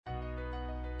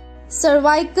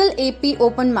Cervical AP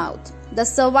open mouth. The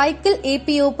cervical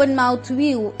AP open mouth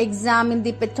view examines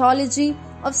the pathology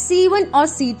of C1 or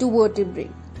C2 vertebrae.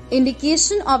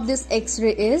 Indication of this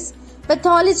X-ray is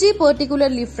pathology,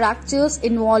 particularly fractures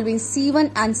involving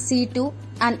C1 and C2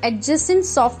 and adjacent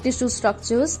soft tissue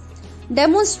structures,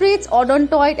 demonstrates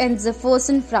odontoid and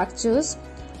Jefferson fractures.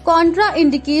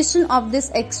 Contraindication of this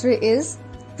X-ray is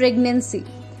pregnancy.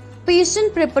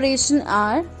 Patient preparation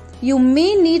are: you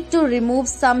may need to remove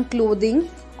some clothing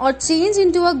or change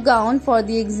into a gown for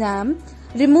the exam,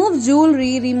 remove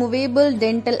jewelry, removable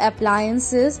dental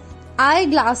appliances,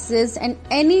 eyeglasses and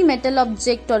any metal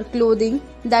object or clothing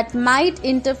that might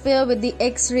interfere with the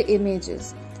X-ray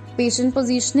images. Patient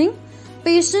positioning: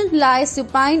 patient lies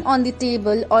supine on the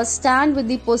table or stand with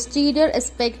the posterior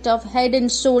aspect of head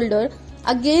and shoulder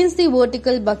against the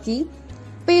vertical bucky.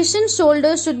 Patient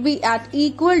shoulders should be at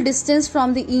equal distance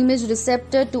from the image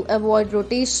receptor to avoid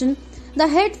rotation, the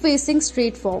head facing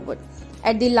straight forward.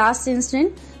 At the last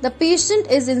instant, the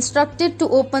patient is instructed to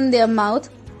open their mouth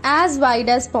as wide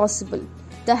as possible.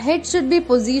 The head should be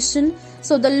positioned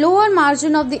so the lower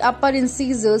margin of the upper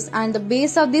incisors and the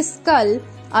base of the skull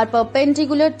are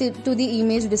perpendicular to the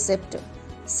image receptor.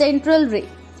 Central ray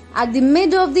at the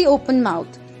mid of the open mouth.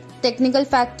 Technical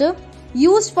factor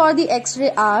used for the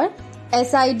X-ray are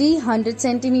SID 100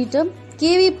 cm,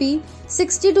 KVP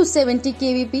 60 to 70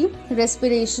 kVp,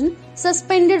 respiration,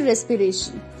 suspended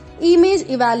respiration. Image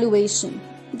evaluation.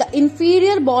 The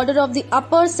inferior border of the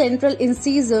upper central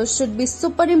incisor should be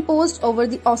superimposed over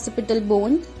the occipital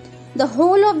bone. The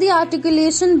whole of the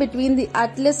articulation between the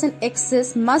atlas and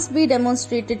axis must be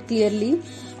demonstrated clearly.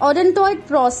 Odontoid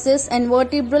process and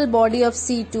vertebral body of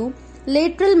C2,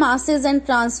 lateral masses and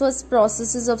transverse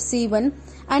processes of C1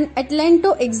 and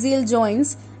atlantoaxial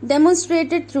joints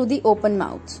demonstrated through the open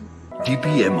mouth.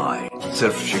 DPMI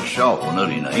सिर्फ शिक्षा हुनर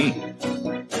ही नहीं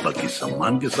बल्कि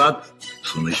सम्मान के साथ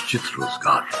सुनिश्चित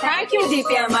रोजगार. Thank you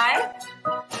DPMI.